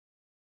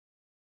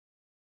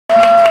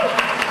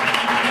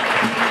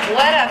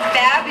What a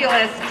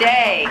fabulous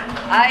day.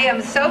 I am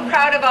so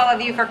proud of all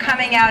of you for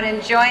coming out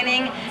and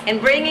joining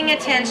and bringing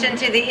attention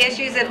to the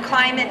issues of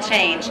climate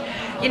change.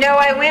 You know,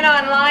 I went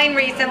online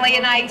recently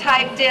and I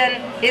typed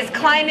in, "Is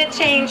climate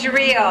change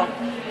real?"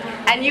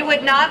 And you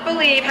would not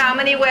believe how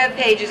many web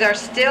pages are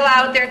still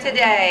out there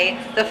today,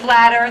 the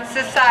Flat Earth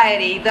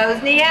Society, those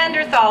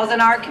Neanderthals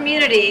in our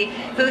community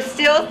who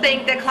still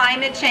think that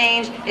climate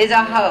change is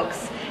a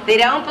hoax. They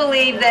don't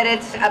believe that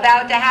it's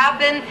about to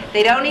happen.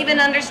 They don't even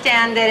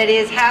understand that it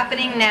is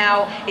happening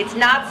now. It's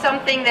not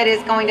something that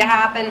is going to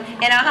happen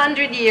in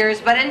 100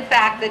 years, but in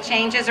fact the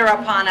changes are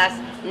upon us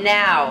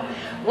now.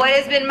 What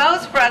has been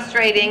most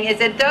frustrating is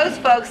that those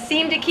folks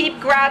seem to keep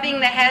grabbing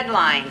the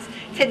headlines.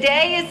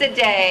 Today is the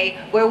day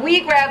where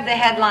we grab the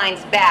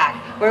headlines back,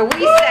 where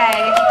we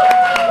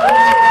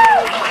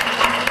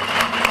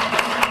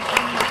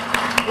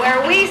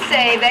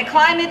say that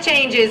climate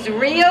change is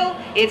real,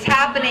 it's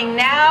happening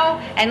now,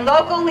 and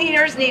local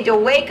leaders need to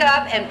wake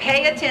up and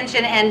pay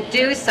attention and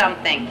do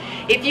something.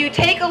 If you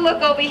take a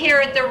look over here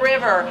at the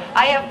river,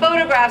 I have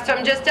photographs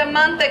from just a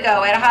month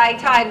ago at high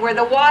tide where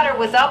the water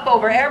was up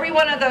over every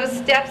one of those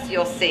steps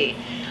you'll see.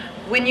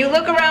 When you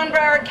look around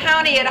Broward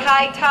County at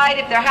high tide,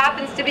 if there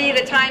happens to be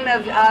the time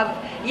of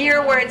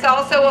year where it's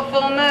also a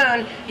full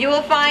moon, you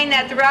will find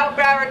that throughout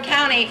Broward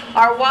County,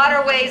 our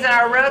waterways and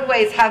our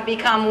roadways have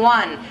become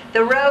one.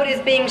 The road is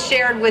being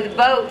shared with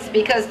boats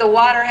because the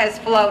water has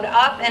flowed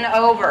up and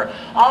over.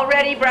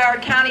 Already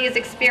Broward County is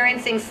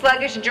experiencing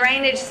sluggish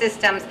drainage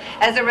systems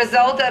as a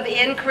result of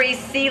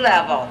increased sea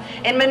level.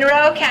 In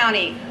Monroe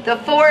County, the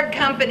Ford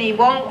company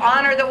won't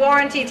honor the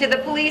warranty to the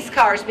police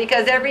cars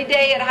because every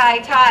day at high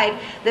tide,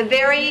 the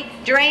very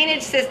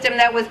drainage system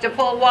that was to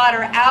pull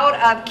water out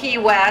of Key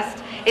West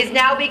is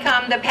now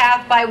become the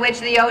path by which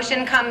the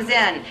ocean comes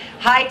in.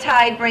 High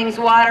tide brings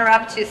water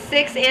up to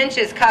 6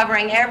 inches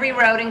covering every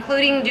road,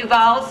 including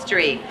Duval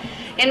Street.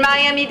 In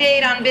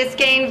Miami-Dade on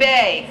Biscayne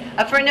Bay,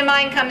 a friend of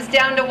mine comes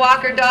down to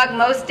walk her dog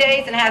most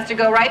days and has to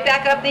go right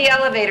back up the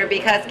elevator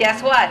because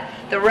guess what?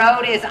 The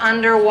road is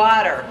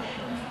underwater.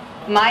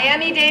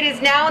 Miami-Dade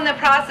is now in the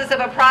process of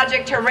a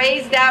project to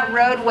raise that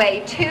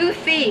roadway 2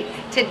 feet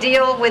to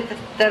deal with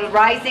the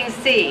rising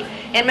sea.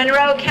 In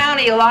Monroe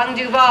County along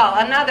Duval,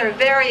 another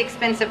very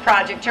expensive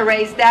project to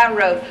raise that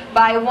road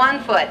by 1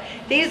 foot.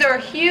 These are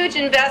huge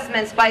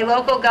investments by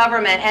local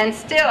government, and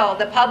still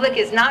the public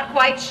is not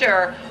quite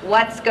sure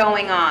what's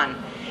going on.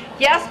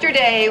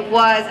 Yesterday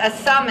was a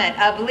summit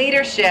of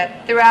leadership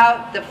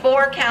throughout the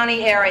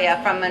 4-county area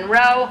from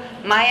Monroe,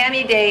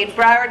 Miami-Dade,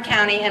 Broward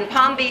County, and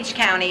Palm Beach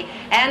County,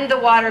 and the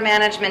Water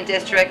Management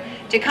District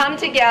to come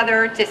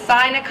together to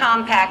sign a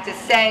compact to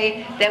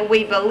say that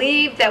we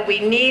believe that we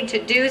need to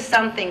do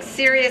something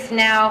serious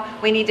now.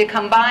 We need to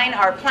combine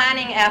our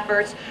planning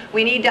efforts.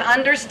 We need to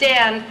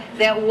understand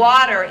that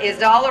water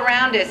is all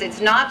around us. It's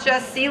not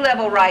just sea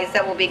level rise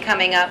that will be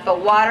coming up, but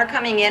water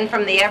coming in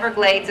from the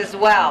Everglades as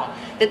well.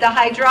 That the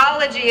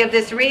hydrology of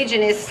this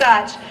region is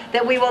such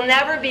that we will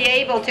never be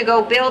able to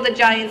go build a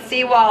giant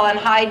seawall and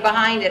hide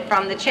behind it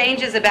from the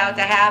changes about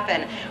to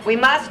happen. We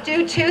must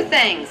do 2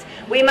 things.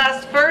 We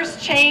must first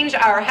change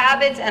our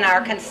habits and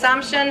our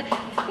consumption.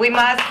 We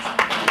must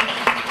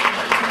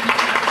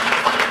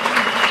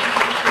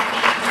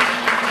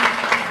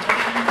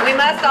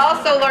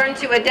also learn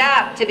to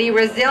adapt, to be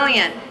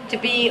resilient, to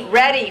be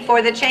ready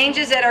for the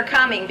changes that are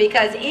coming,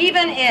 because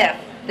even if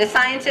the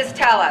scientists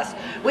tell us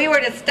we were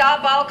to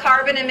stop all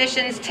carbon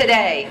emissions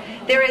today,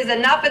 there is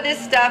enough of this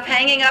stuff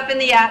hanging up in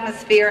the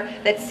atmosphere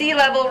that sea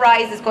level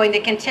rise is going to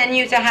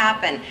continue to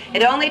happen.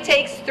 It only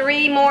takes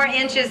 3 more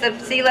inches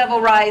of sea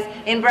level rise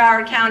in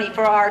Broward County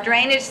for our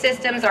drainage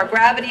systems, our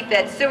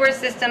gravity-fed sewer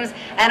systems,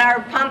 and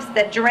our pumps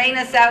that drain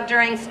us out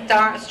during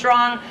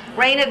strong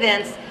rain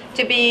events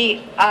to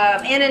be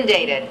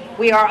inundated.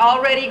 We are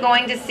already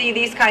going to see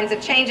these kinds of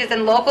changes,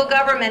 and local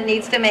government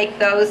needs to make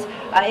those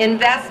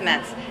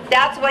investments.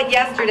 That's what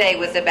yesterday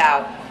was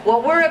about.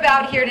 What we're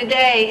about here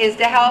today is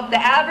to help the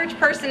average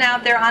person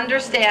out there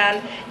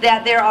understand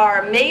that there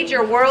are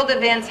major world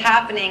events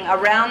happening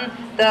around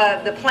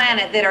the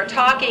planet that are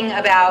talking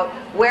about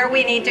where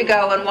we need to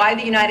go and why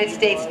the United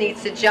States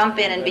needs to jump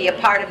in and be a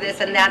part of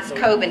this, and that's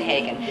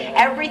Copenhagen.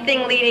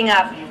 Everything leading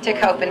up to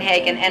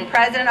Copenhagen, and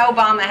President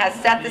Obama has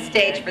set the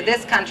stage for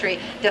this country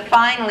to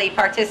finally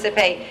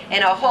participate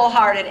in a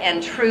wholehearted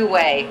and true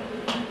way.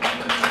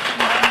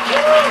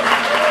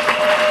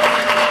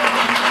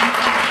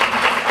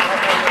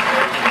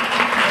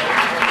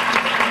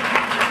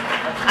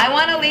 I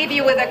want to leave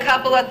you with a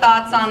couple of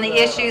thoughts on the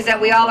issues that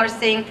we all are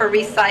seeing for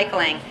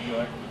recycling.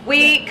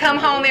 We come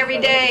home every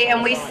day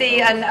and we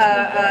see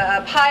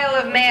a pile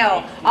of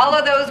mail. All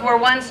of those were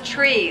once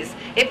trees.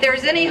 If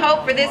there's any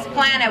hope for this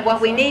planet,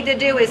 what we need to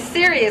do is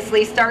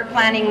seriously start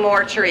planting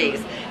more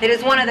trees. It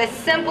is one of the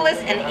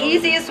simplest and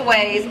easiest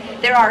ways.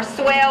 There are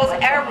swales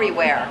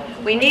everywhere.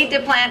 We need to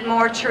plant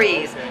more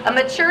trees. A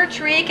mature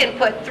tree can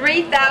put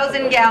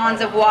 3,000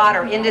 gallons of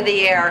water into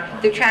the air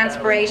through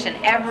transpiration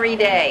every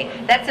day.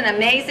 That's an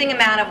amazing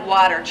amount of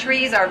water.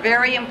 Trees are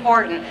very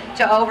important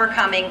to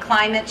overcoming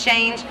climate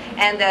change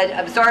and the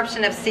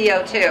absorption of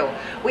CO2.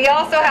 We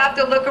also have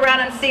to look around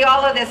and see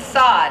all of this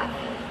sod.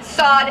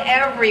 Sod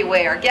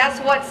everywhere.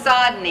 Guess what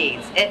sod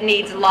needs? It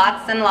needs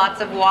lots and lots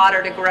of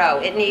water to grow.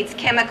 It needs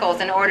chemicals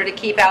in order to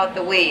keep out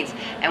the weeds.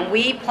 And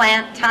we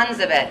plant tons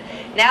of it.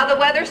 Now the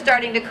weather's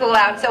starting to cool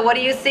out, so what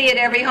do you see at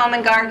every home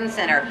and garden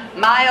center?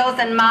 Miles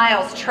and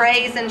miles,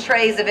 trays and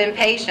trays of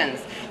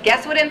impatiens.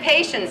 Guess what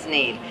impatiens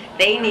need?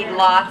 They need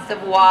lots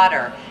of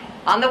water.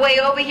 On the way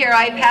over here,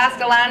 I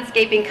passed a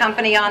landscaping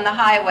company on the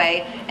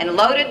highway, and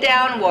loaded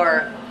down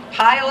were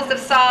piles of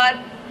sod,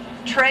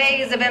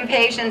 trays of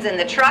impatiens, and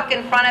the truck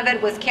in front of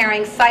it was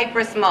carrying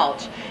cypress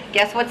mulch.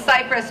 Guess what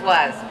cypress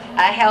was?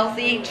 A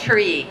healthy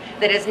tree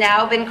that has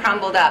now been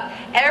crumbled up.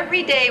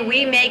 Every day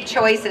we make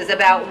choices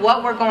about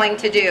what we're going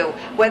to do,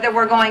 whether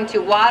we're going to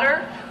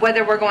water,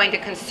 whether we're going to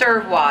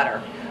conserve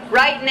water.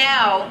 Right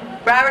now,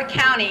 Broward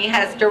County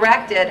has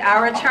directed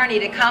our attorney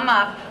to come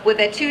up with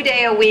a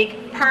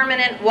 2-day-a-week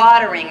permanent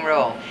watering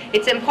rule.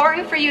 It's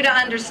important for you to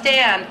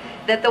understand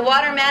that the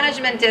Water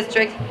Management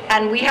District,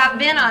 and we have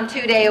been on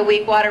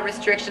 2-day-a-week water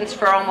restrictions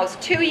for almost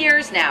 2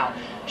 years now.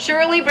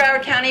 Surely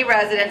Broward County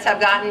residents have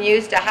gotten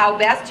used to how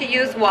best to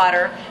use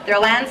water. Their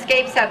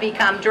landscapes have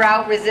become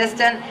drought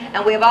resistant,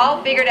 and we've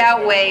all figured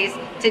out ways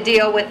to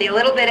deal with the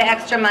little bit of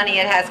extra money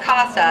it has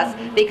cost us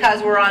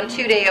because we're on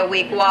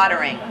 2-day-a-week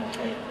watering.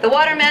 The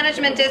Water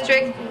Management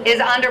District is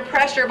under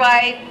pressure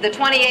by the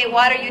 28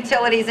 water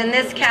utilities in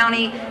this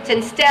county to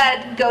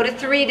instead go to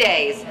 3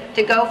 days,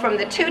 to go from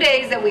the 2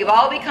 days that we've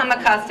all become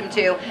accustomed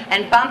to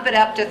and bump it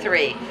up to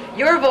 3.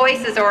 Your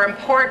voices are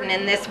important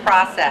in this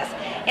process.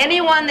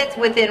 Anyone that's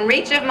within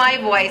reach of my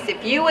voice,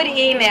 if you would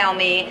email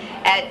me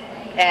at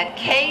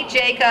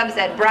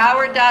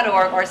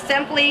kjacobs@broward.org, or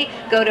simply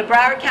go to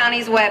Broward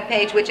County's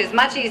webpage, which is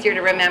much easier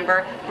to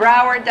remember,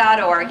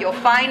 broward.org. You'll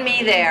find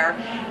me there.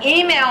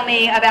 Email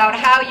me about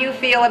how you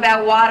feel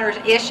about water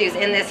issues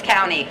in this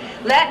county.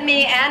 Let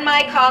me and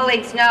my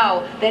colleagues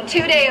know that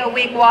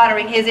 2-day-a-week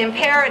watering is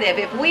imperative.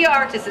 If we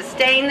are to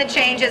sustain the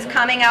changes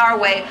coming our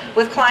way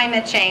with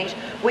climate change,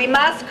 we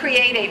must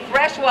create a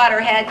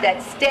freshwater head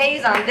that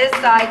stays on this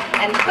side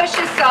and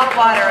pushes salt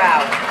water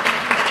out.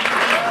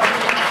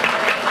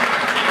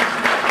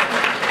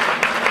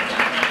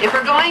 If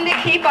we're going to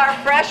keep our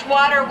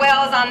freshwater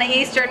wells on the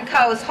eastern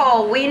coast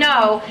whole, we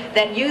know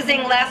that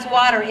using less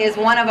water is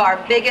one of our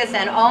biggest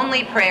and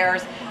only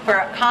prayers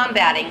for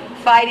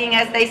fighting,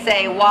 as they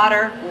say,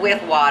 water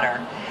with water.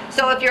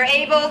 So if you're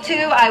able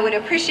to, I would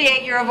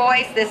appreciate your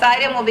voice. This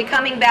item will be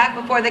coming back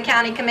before the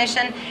County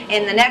Commission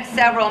in the next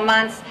several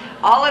months.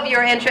 All of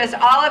your interest,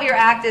 all of your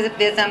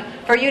activism,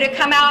 for you to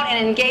come out and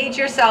engage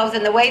yourselves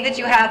in the way that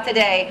you have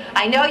today.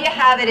 I know you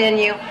have it in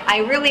you. I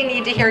really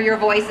need to hear your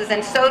voices,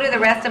 and so do the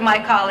rest of my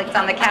colleagues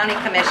on the County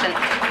Commission.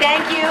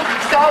 Thank you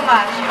so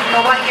much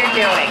for what you're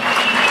doing.